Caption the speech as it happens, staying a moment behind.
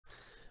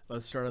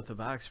Let's start with the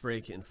box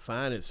break in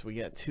Finest. We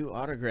got 2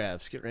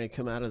 autographs getting ready to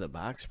come out of the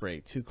box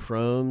break. 2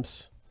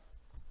 chromes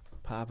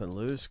popping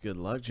loose. Good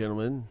luck,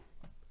 gentlemen.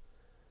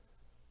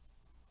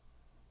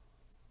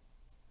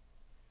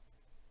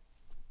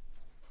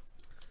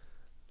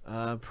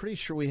 Pretty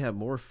sure we have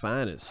more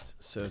Finest.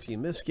 So if you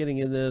miss getting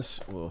in this,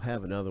 we'll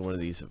have another one of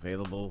these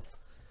available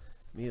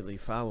immediately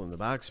following the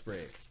box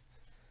break.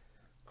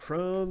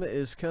 Chrome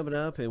is coming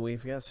up, and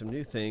we've got some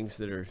new things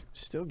that are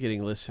still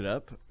getting listed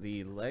up.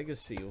 The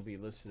Legacy will be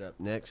listed up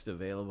next,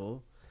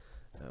 available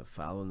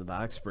following the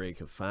box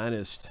break of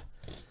Finest.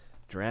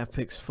 Draft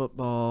Picks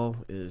Football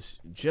is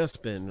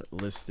just been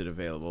listed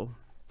available.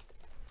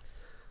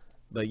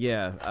 But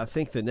yeah, I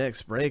think the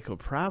next break will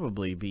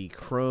probably be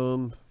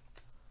Chrome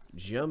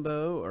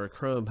Jumbo or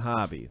Chrome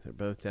Hobby. They're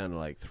both down to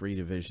like 3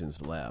 divisions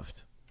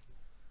left.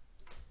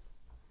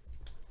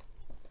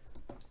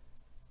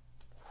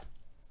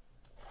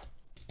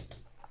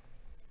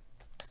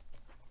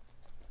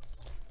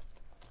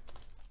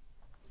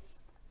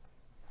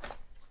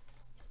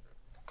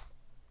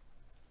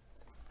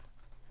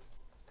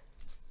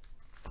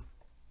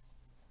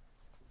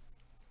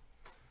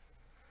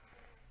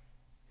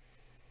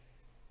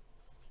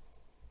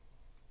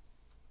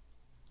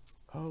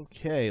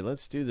 Okay,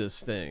 let's do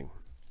this thing.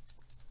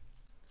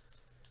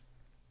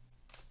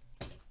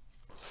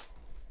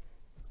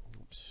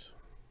 Oops.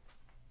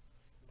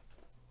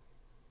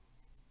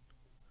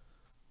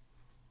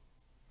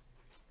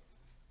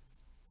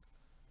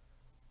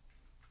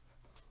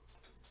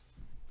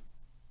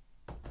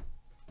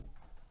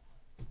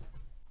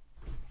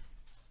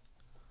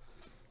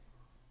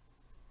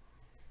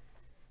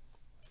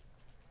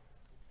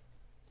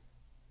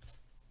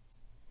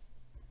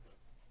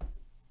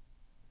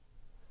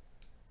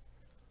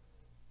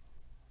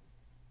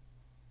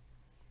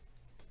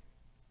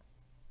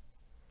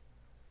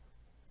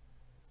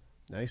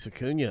 Nice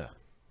Acuna.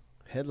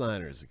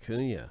 Headliners,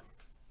 Acuna.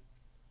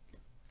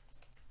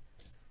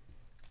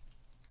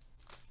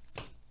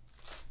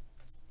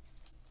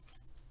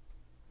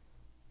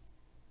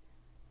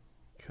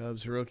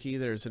 Cubs rookie.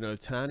 There's an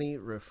Ohtani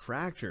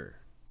refractor.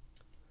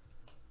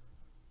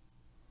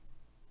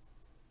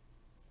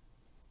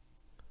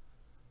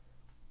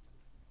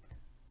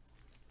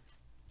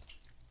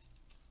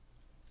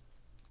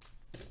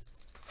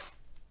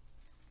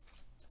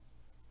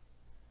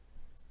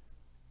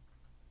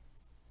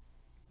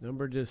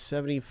 Number to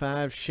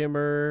 75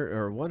 shimmer,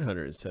 or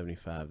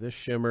 175. This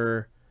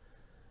shimmer.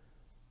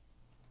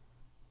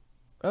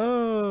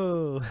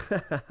 Oh!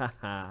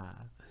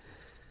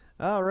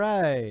 All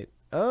right.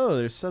 Oh,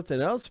 there's something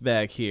else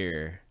back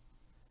here.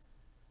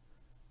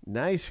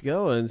 Nice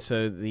going.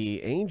 So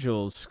the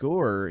Angels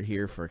score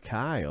here for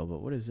Kyle,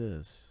 but what is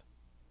this?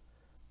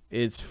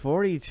 It's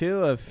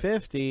 42 of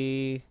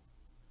 50.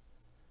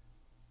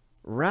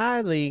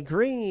 Riley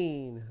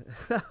Green.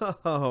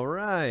 All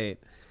right.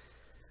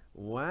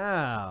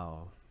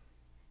 Wow.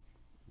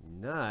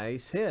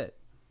 Nice hit.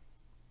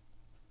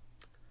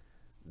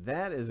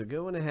 That is a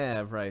good one to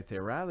have right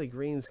there. Riley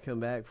Green's come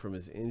back from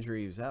his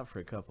injury. He was out for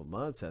a couple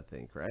months, I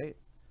think, right?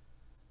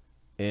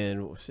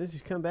 And since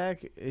he's come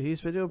back,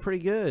 he's been doing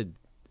pretty good.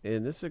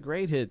 And this is a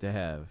great hit to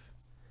have.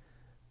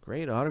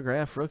 Great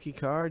autograph rookie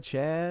card,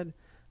 Chad.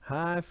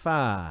 High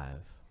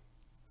five.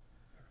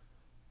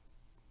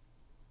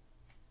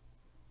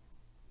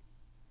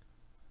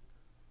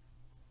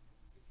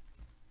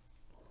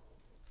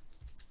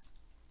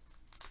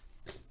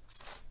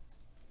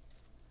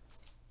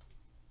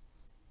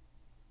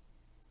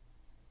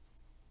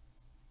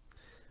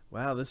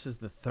 Wow, this is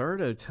the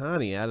 3rd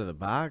Ohtani out of the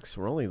box.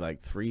 We're only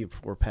like 3 or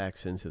 4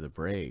 packs into the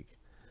break.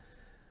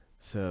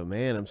 So,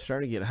 man, I'm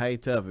starting to get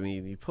hyped up. I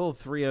mean, you pull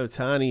 3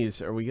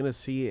 Ohtanis. Are we going to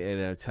see an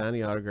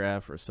Ohtani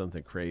autograph or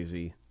something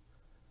crazy?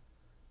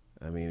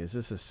 I mean, is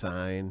this a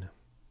sign?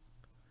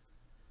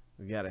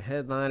 We got a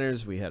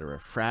headliners. We had a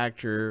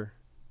refractor.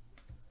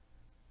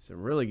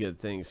 Some really good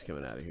things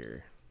coming out of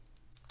here.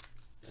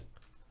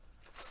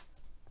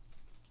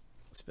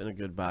 It's been a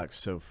good box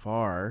so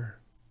far.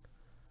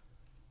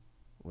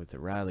 With the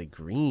Riley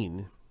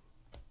Green.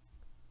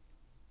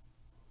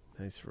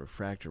 Nice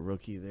refractor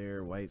rookie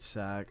there. White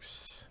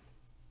Sox.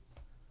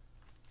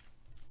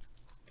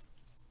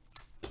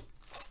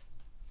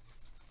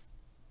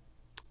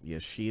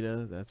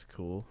 Yoshida. That's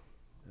cool.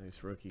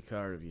 Nice rookie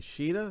card of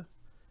Yoshida.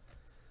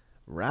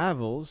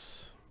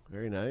 Rivals.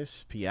 Very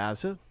nice.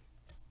 Piazza.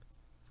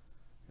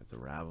 Got the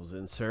Rivals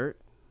insert.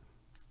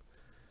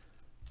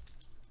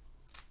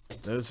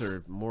 Those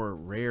are more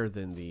rare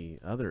than the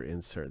other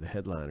insert, the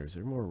headliners.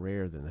 They're more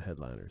rare than the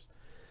headliners.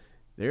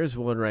 There's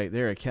one right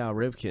there, a Cal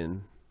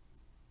Ripken.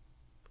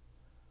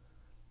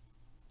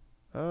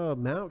 Oh,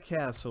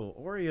 Mountcastle,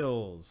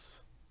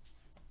 Orioles.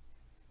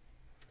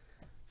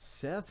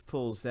 Seth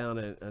pulls down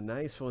a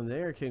nice one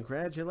there.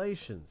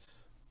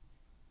 Congratulations.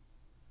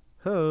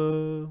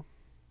 Ho.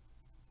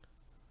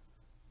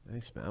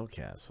 Nice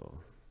Mountcastle.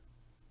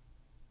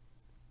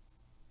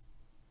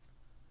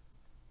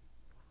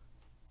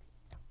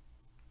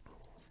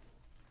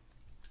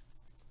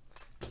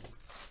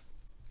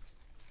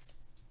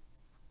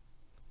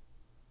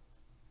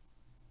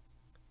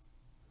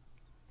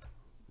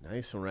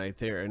 Nice one right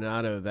there,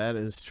 Renato. That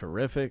is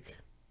terrific.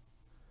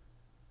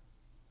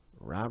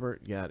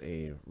 Robert got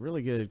a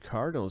really good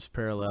Cardinals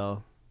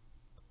parallel.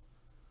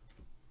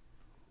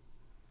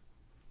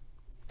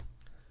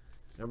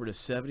 Number to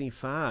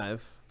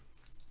 75.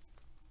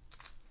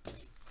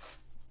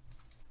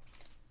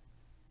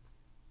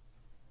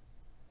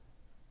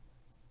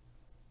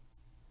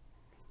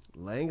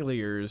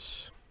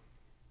 Langliers.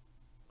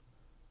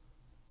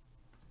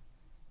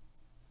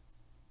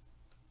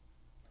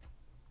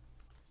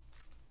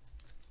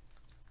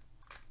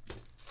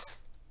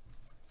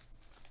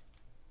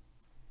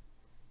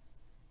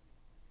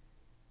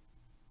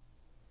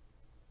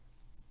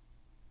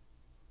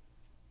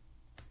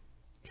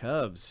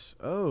 Cubs.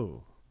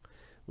 Oh,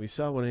 we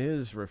saw one of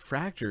his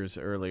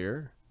refractors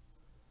earlier.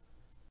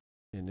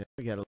 And now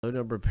we got a low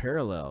number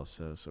parallel.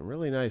 So some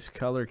really nice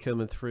color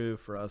coming through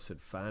for us at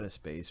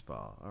Finest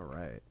Baseball. All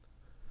right.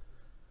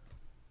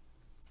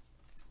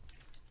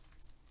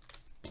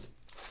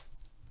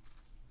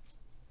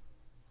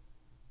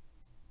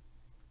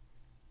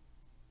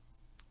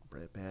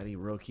 Brett Baty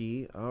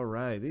rookie. All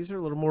right. These are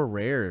a little more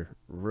rare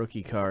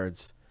rookie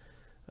cards.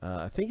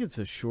 I think it's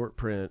a short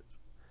print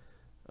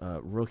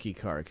rookie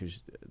card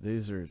because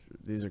these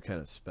are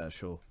kind of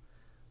special.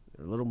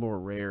 They're a little more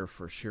rare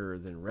for sure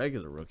than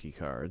regular rookie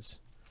cards.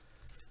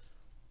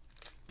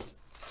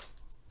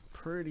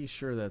 Pretty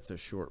sure that's a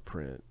short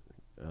print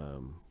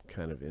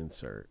kind of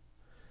insert.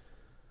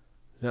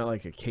 It's not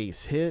like a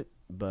case hit,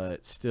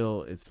 but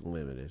still it's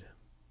limited.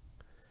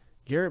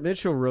 Garrett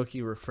Mitchell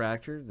rookie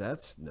refractor.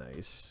 That's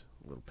nice.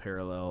 A little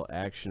parallel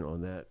action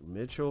on that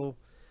Mitchell.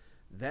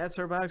 That's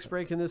our box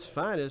break in this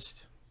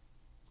Finest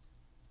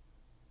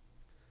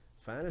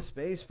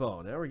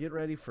Baseball. Now we're getting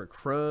ready for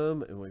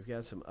Chrome, and we've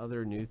got some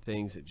other new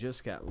things that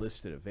just got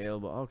listed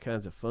available. All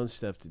kinds of fun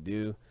stuff to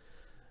do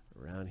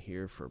around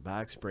here for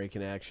box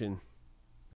breaking action.